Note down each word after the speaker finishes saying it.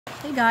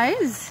Hey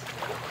guys,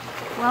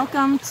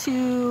 welcome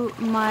to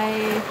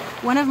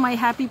one of my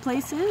happy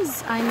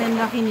places. I'm in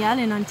L'Orignal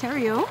in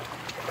Ontario,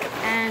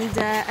 and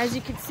as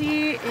you can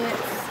see,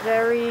 it's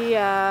very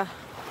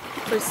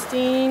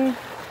pristine.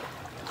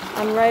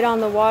 I'm right on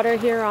the water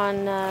here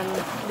on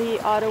the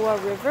Ottawa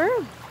River.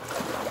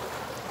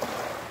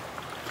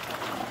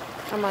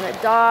 I'm on a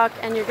dock,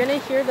 and you're gonna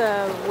hear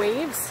the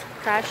waves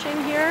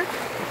crashing here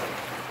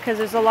because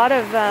there's a lot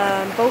of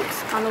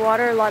boats on the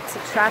water, lots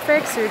of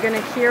traffic, so you're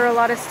gonna hear a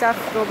lot of stuff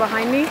go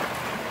behind me.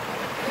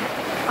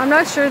 I'm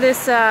not sure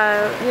this,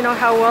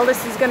 how well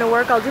this is gonna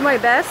work. I'll do my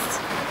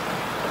best.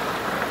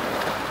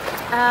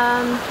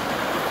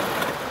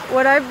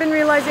 What I've been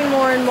realizing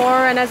more and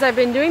more, and as I've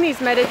been doing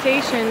these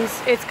meditations,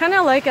 it's kind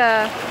of like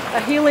a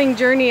healing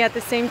journey at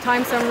the same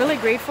time, so I'm really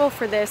grateful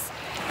for this.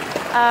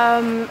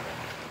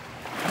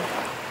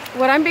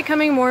 What I'm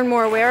becoming more and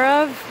more aware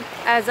of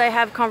as I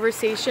have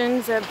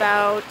conversations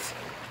about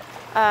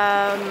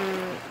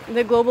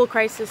the global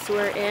crisis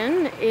we're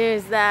in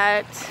is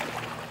that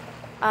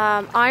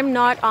I'm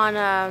not on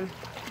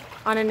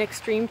an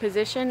extreme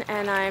position,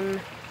 and I'm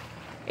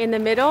in the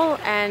middle,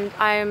 and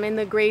I'm in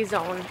the gray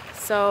zone.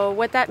 So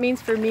what that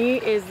means for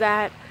me is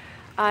that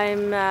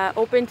I'm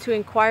open to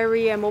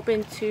inquiry, I'm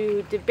open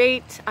to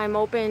debate, I'm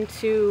open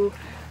to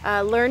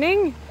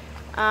learning,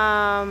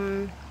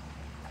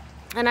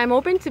 and I'm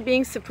open to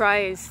being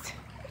surprised.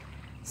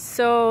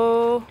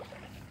 So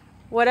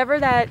whatever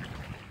that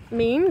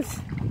means,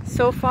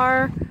 so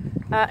far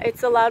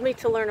it's allowed me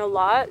to learn a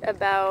lot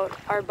about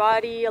our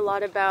body, a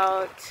lot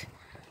about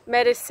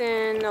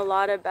medicine, a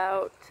lot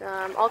about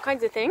all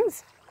kinds of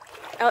things,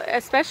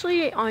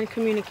 especially on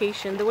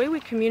communication. The way we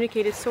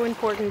communicate is so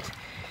important,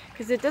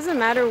 because it doesn't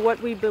matter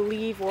what we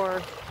believe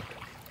or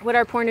what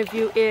our point of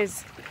view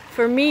is.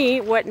 For me,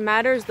 what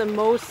matters the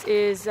most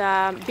is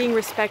being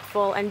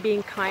respectful and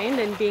being kind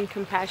and being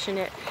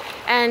compassionate.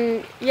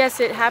 And yes,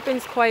 it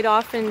happens quite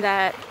often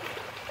that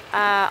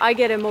I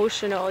get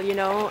emotional,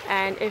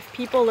 and if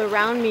people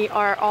around me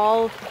are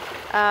all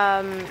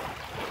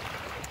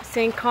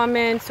saying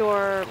comments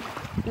or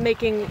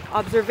making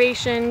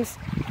observations,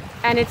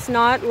 and it's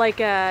not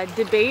like a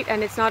debate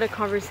and it's not a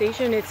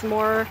conversation, it's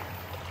more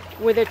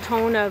with a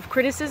tone of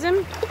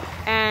criticism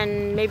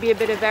and maybe a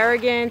bit of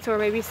arrogance, or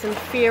maybe some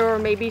fear, or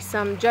maybe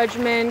some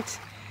judgment,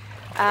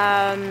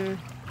 then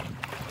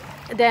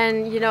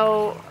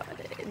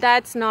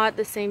that's not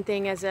the same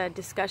thing as a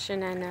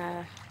discussion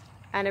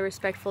and a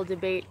respectful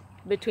debate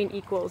between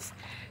equals.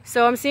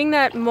 So I'm seeing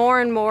that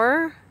more and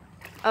more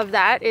of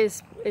that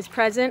is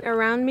present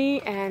around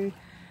me, and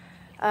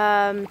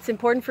it's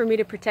important for me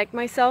to protect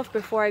myself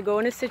before I go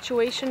in a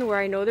situation where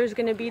I know there's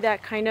going to be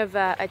that kind of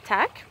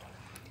attack.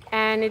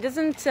 And it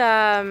doesn't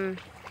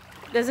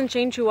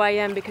change who I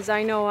am, because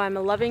I know I'm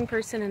a loving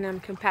person, and I'm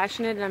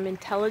compassionate, and I'm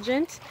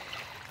intelligent,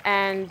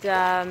 and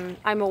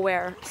I'm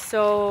aware.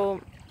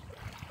 So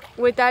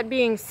with that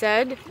being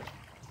said,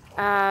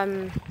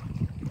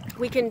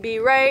 we can be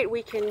right,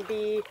 we can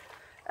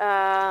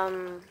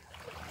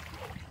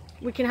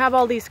have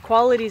all these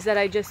qualities that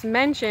I just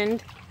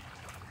mentioned,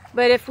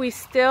 but if we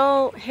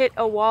still hit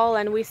a wall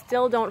and we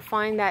still don't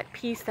find that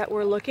peace that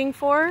we're looking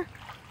for,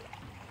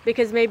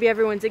 because maybe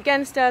everyone's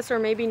against us, or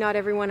maybe not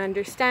everyone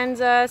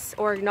understands us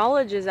or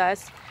acknowledges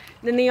us,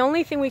 then the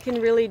only thing we can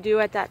really do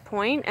at that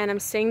point, and I'm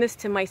saying this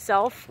to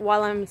myself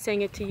while I'm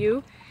saying it to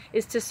you,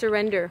 is to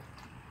surrender.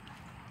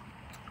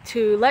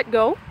 To let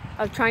go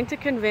of trying to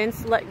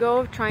convince, let go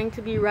of trying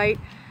to be right,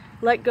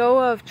 let go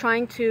of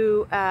trying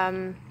to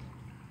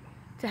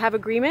have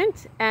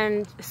agreement,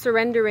 and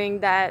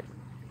surrendering that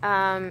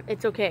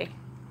it's okay.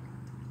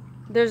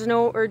 There's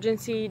no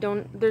urgency,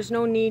 there's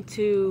no need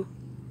to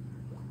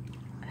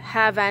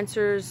have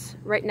answers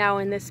right now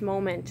in this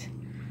moment.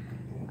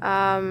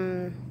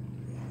 And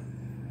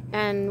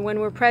when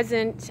we're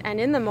present and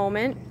in the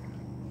moment,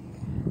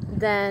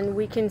 then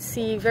we can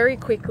see very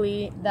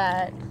quickly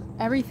that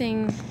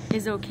everything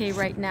is okay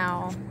right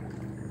now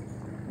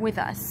with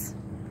us.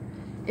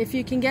 If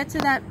you can get to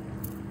that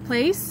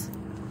place,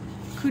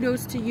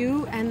 kudos to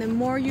you. And the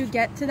more you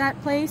get to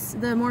that place,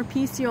 the more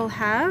peace you'll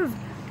have,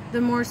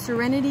 the more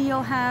serenity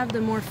you'll have,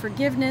 the more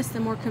forgiveness,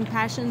 the more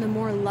compassion, the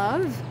more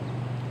love.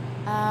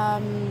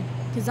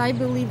 Because I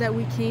believe that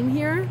we came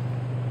here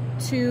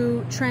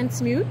to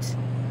transmute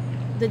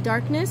the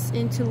darkness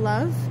into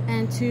love,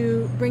 and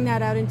to bring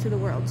that out into the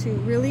world, to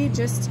really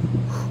just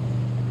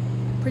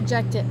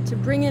project it, to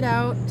bring it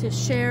out, to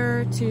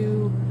share,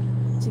 to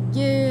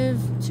give,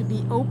 to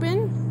be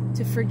open,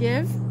 to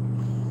forgive,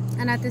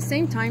 and at the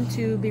same time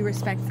to be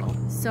respectful.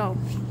 So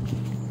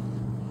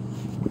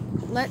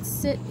let's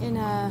sit in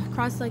a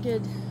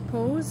cross-legged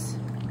pose.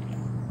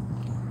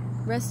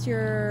 Rest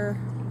your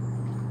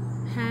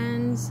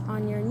hands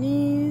on your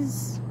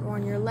knees or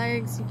on your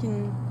legs. You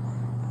can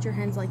put your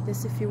hands like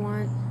this if you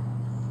want,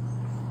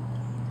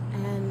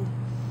 and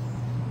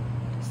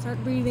start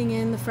breathing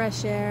in the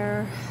fresh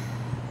air.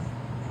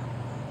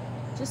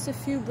 Just a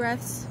few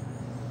breaths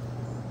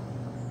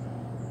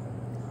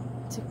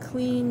to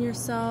clean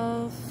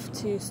yourself,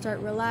 to start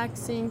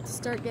relaxing, to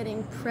start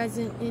getting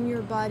present in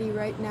your body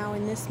right now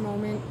in this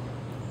moment.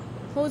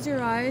 Close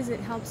your eyes. It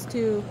helps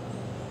to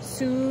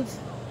soothe.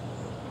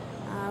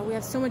 We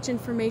have so much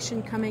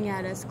information coming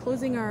at us.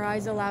 Closing our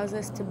eyes allows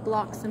us to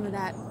block some of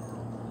that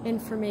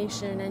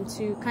information and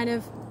to kind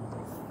of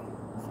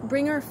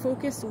bring our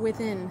focus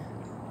within.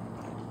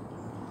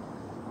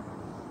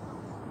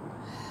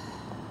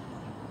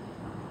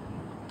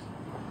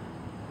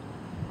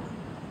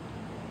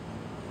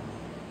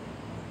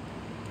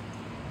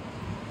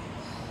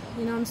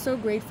 You know, I'm so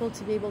grateful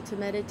to be able to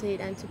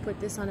meditate and to put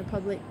this on a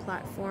public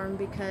platform,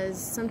 because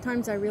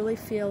sometimes I really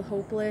feel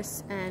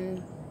hopeless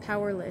and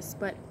powerless,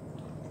 but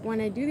when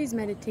I do these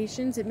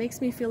meditations, it makes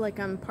me feel like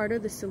I'm part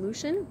of the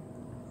solution.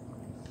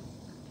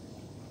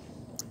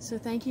 So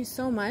thank you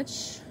so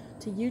much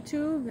to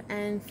YouTube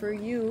and for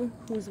you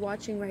who's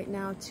watching right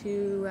now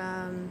to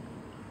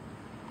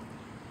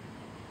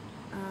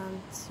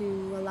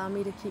allow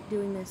me to keep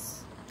doing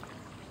this.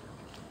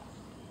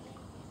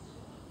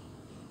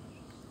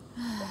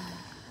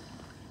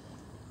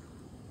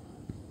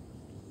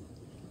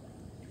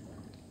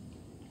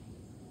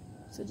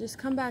 So just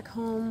come back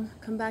home,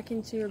 come back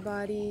into your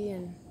body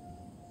and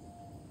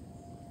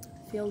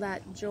feel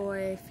that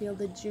joy, feel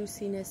the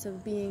juiciness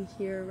of being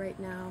here right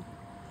now.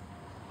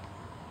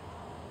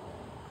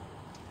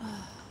 You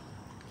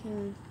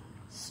can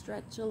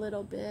stretch a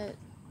little bit,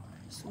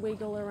 just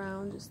wiggle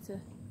around just to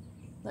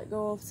let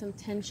go of some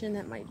tension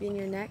that might be in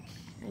your neck.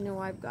 I know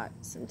I've got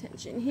some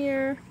tension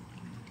here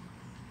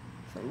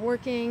from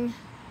working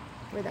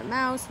with a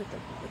mouse with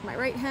my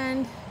right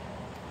hand.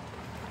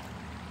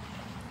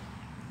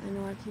 I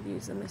know I could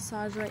use a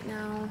massage right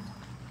now.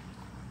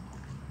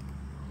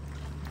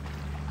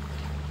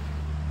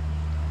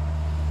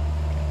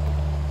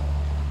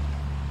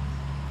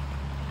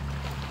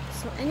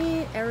 So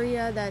any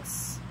area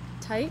that's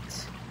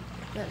tight,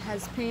 that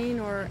has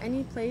pain, or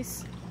any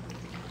place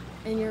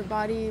in your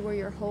body where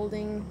you're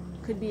holding,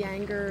 could be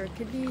anger, it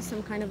could be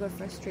some kind of a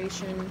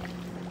frustration.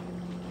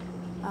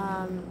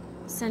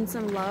 Send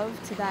some love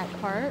to that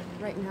part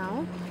right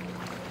now.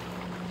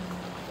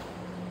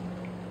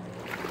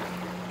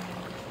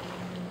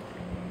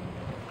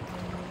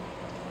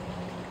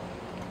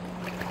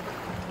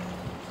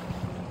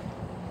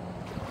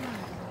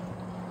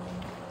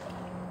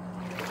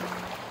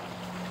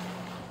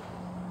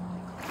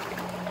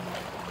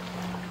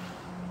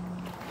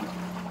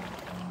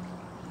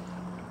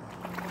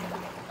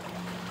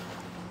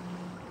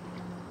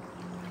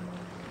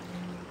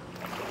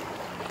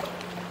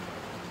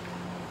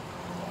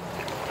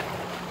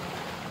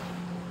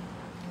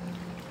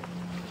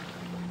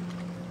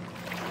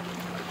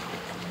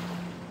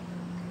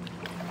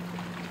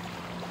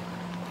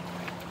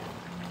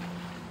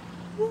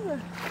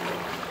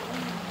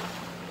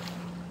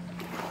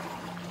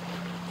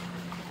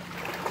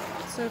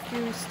 So if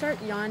you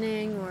start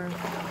yawning, or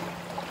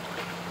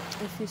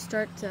if you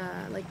start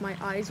like my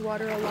eyes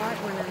water a lot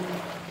when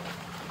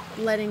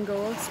I'm letting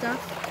go of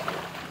stuff,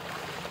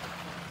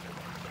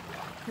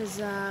 because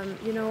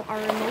you know,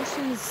 our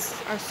emotions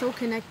are so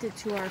connected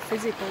to our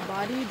physical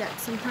body that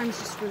sometimes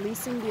just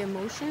releasing the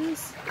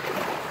emotions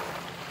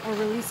or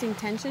releasing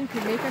tension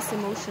could make us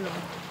emotional.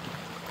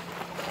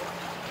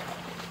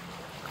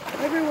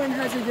 Everyone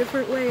has a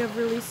different way of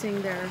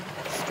releasing their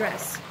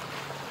stress,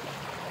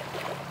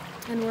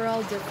 and we're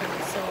all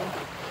different, so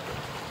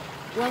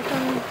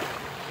welcome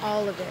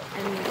all of it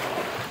and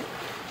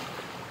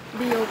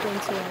be open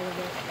to all of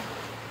it.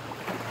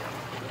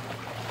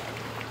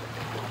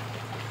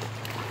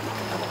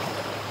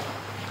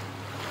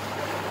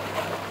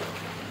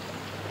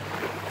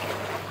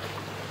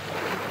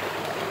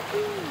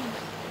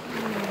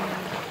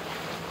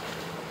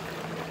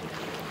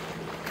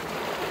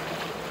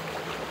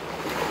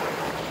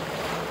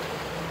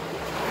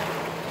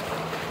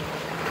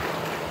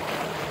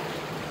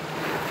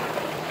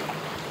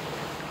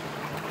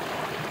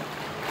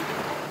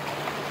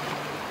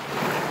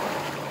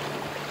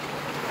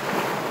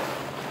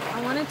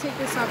 Take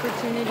this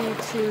opportunity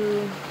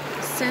to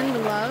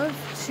send love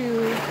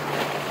to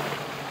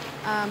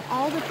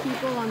all the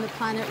people on the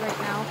planet right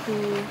now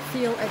who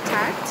feel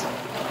attacked,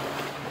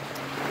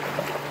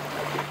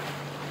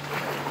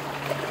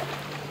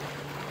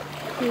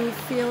 who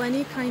feel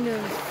any kind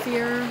of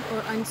fear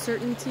or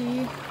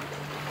uncertainty.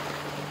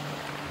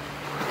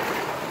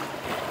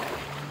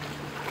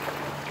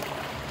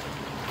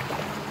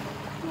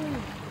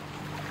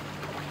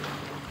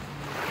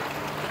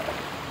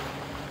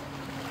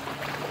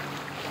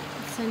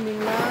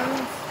 Sending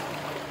love.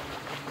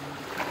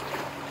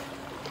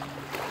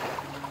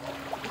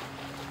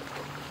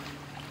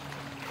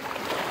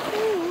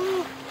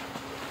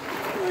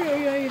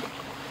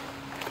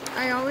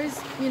 I always,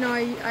 you know,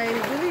 I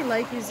really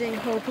like using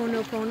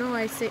Ho'oponopono.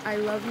 I say, I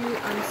love you,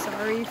 I'm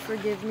sorry,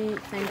 forgive me,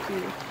 thank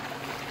you.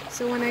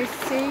 So when I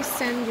say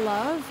send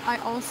love, I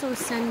also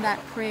send that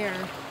prayer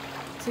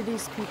to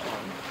these people,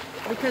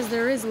 because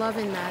there is love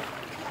in that,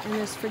 and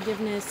there's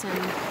forgiveness,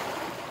 and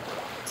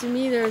to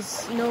me,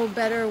 there's no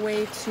better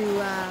way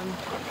to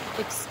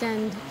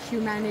extend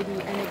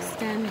humanity and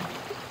extend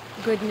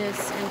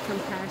goodness and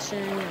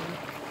compassion.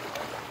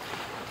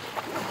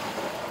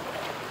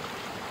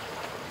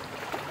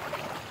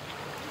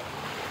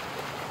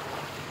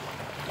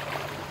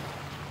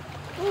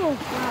 Oh,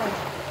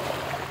 wow.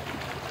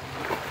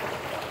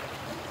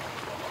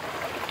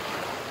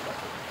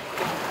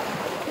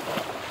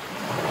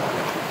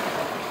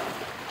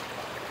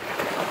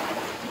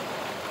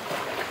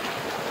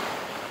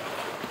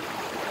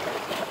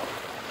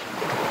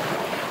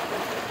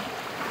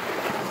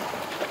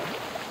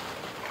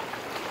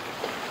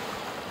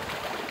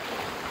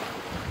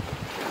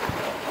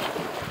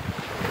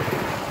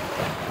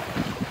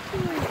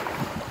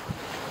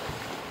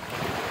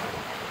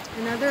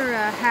 Another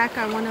hack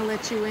I want to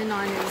let you in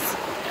on is,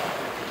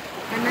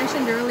 I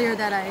mentioned earlier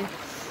that I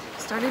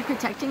started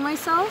protecting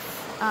myself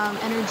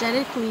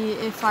energetically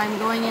if I'm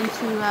going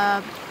into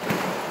a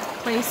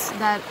place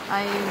that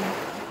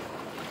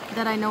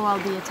I know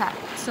I'll be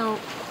attacked. So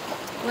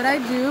what I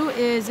do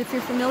is, if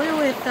you're familiar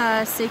with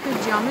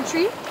sacred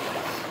geometry,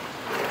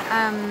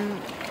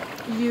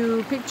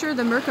 you picture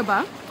the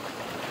Merkaba,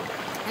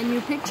 and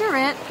you picture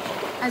it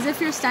as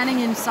if you're standing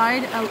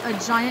inside a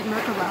giant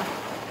Merkaba.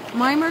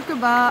 My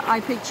Merkaba,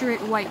 I picture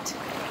it white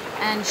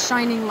and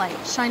shining light,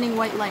 shining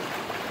white light.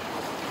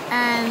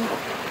 And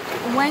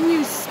when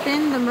you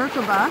spin the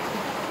Merkaba,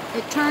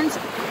 it turns,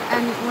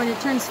 and when it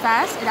turns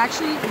fast, it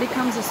actually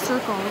becomes a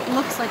circle. It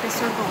looks like a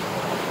circle.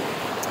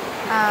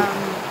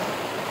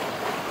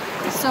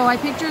 So I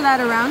picture that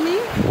around me.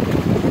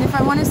 And if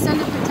I want to send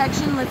a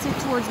protection, let's say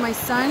towards my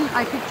son,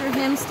 I picture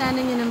him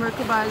standing in a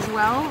Merkaba as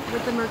well,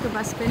 with the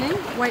Merkaba spinning,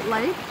 white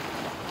light.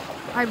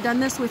 I've done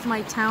this with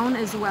my town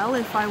as well,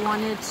 if I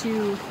wanted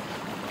to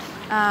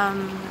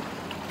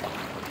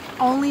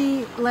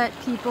only let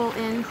people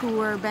in who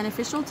were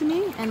beneficial to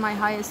me and my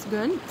highest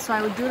good. So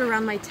I would do it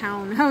around my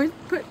town. I would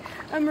put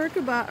a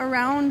Merkaba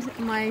around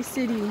my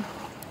city.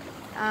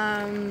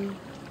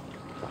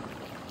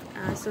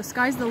 So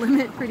sky's the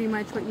limit, pretty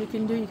much, what you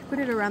can do. You can put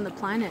it around the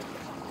planet.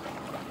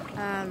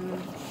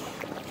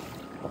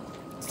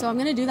 So I'm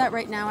going to do that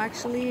right now,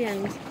 actually,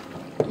 and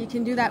you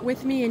can do that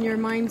with me in your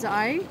mind's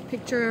eye.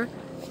 Picture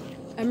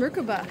a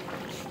Merkaba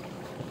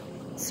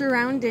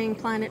surrounding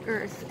planet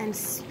Earth and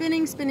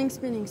spinning, spinning,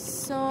 spinning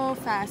so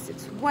fast.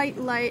 It's white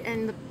light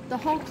and the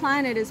whole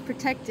planet is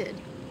protected.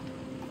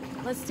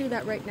 Let's do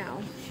that right now.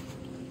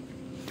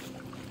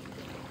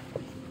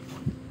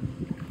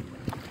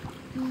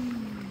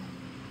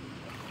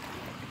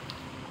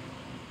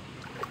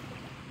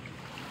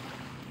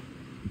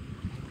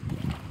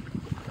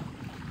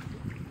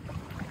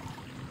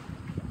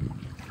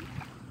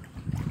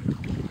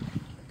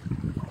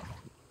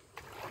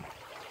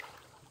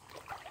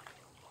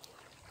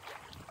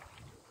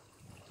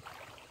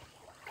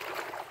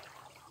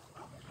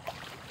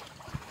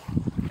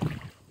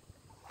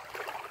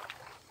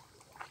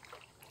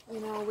 You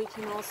know, we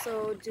can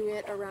also do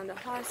it around a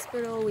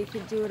hospital. We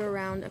could do it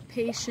around a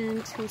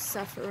patient who's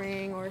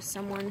suffering or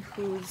someone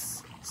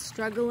who's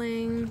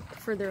struggling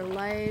for their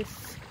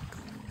life.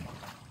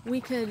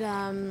 We could,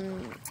 I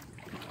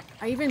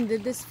even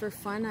did this for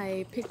fun.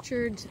 I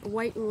pictured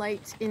white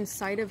light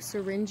inside of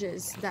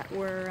syringes that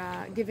were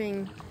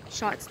giving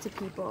shots to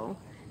people.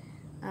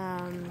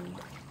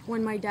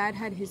 When my dad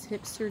had his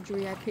hip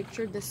surgery, I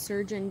pictured the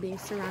surgeon being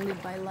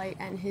surrounded by light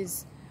and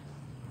his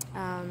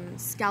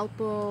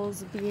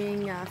scalpels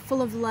being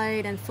full of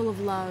light and full of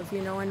love,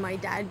 you know, and my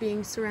dad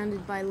being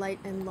surrounded by light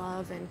and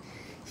love. And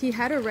he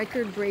had a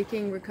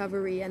record-breaking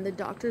recovery, and the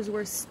doctors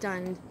were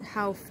stunned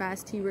how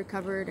fast he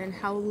recovered and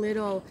how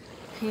little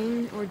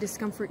pain or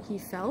discomfort he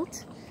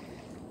felt.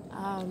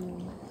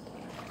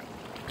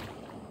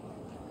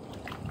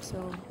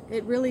 So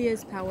it really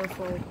is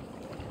powerful,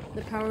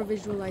 the power of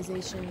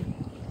visualization.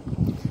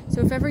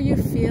 So if ever you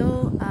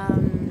feel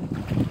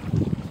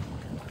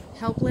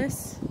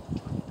helpless,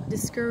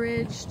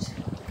 discouraged,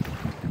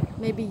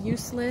 maybe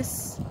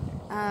useless,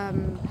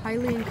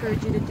 highly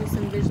encourage you to do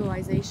some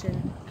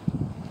visualization,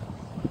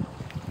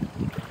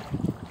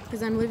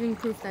 because I'm living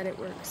proof that it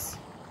works.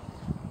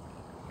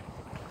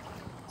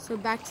 So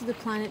back to the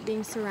planet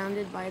being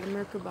surrounded by the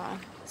Merkaba,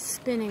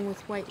 spinning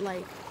with white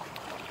light.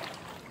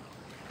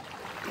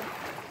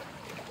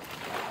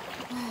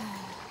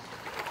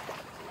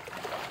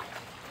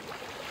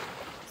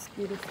 It's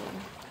beautiful.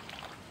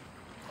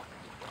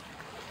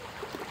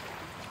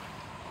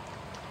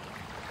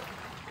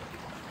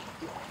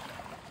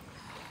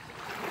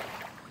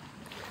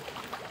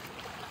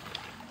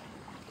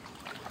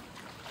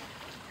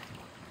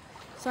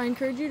 So I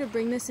encourage you to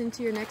bring this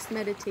into your next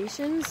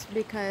meditations,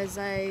 because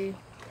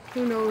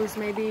who knows,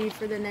 maybe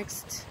for the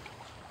next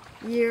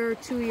year,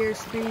 2 years,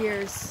 3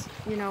 years,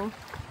 you know,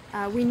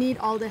 we need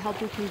all the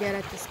help we can get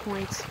at this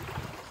point.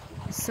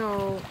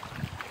 So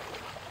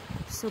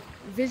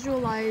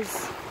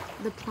visualize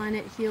the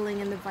planet healing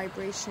and the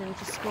vibration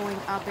just going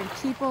up, and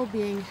people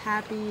being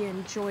happy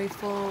and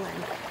joyful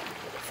and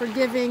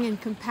forgiving and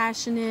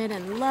compassionate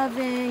and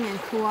loving and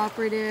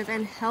cooperative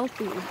and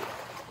healthy.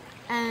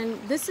 And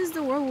this is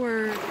the world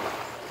we're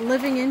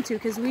living into,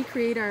 because we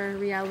create our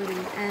reality.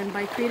 And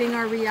by creating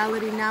our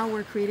reality now,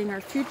 we're creating our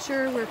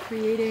future. We're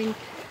creating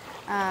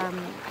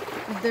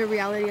the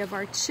reality of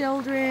our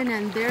children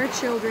and their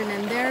children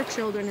and their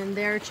children and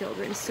their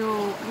children. So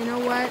you know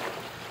what?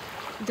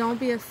 Don't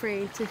be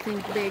afraid to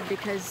think big,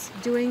 because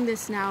doing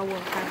this now will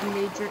have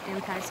major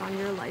impacts on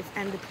your life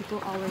and the people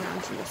all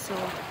around you. So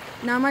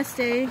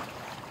namaste.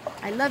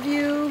 I love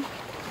you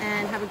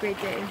and have a great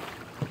day.